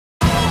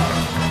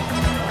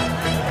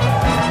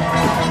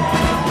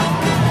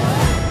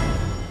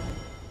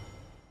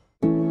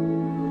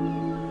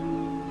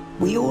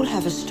We all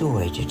have a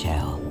story to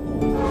tell.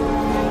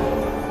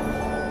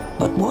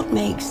 But what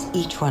makes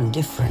each one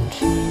different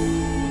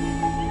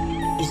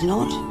is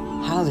not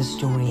how the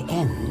story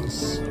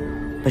ends,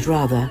 but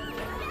rather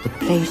the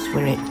place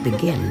where it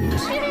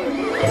begins.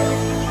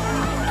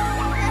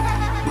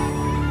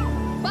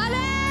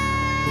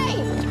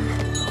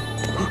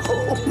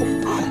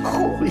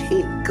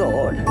 Holy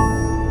God.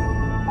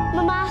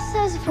 Mama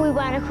says if we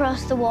went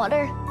across the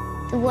water,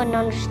 they wouldn't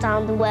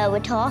understand the way we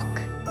talk.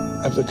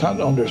 If they can't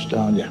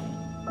understand you,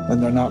 then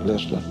they're not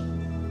listening.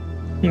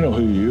 You know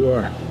who you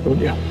are, don't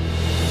you?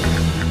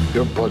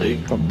 Your buddy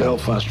from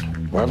Belfast,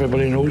 where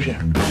everybody knows you.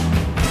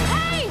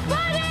 Hey,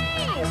 buddy!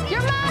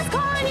 Your mom's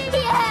calling you.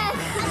 Yes!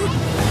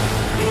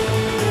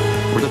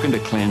 We're looking to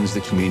cleanse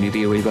the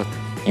community a wee bit.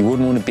 You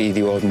wouldn't want to be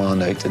the old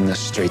man out in the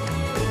street.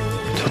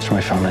 Touch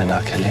my family and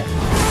I'll kill you.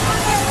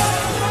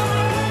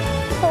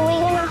 Are we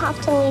gonna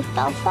have to leave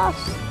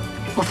Belfast?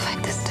 We'll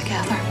fight this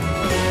together.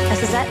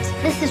 This is it.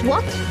 This is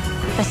what?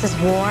 This is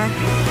war.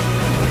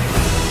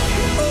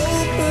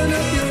 Open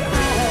up your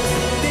eyes,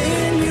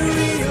 then you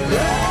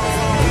realize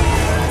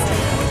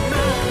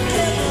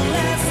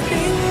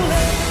everlasting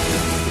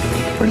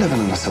love. We're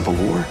living in a civil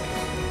war.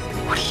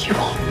 What do you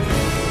want?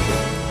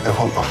 I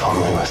want my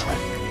family with me.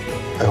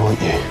 I want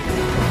you.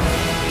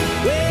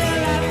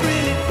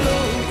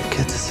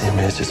 Kids the same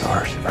age as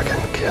ours are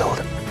getting killed.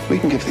 We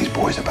can give these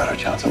boys a better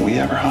chance than we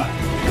ever had.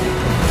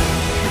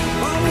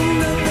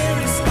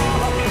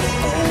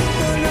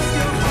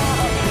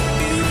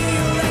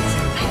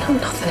 I know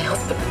nothing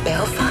else but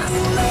Belfast.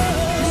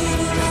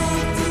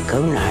 Go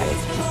now.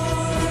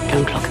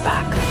 Don't look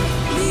back.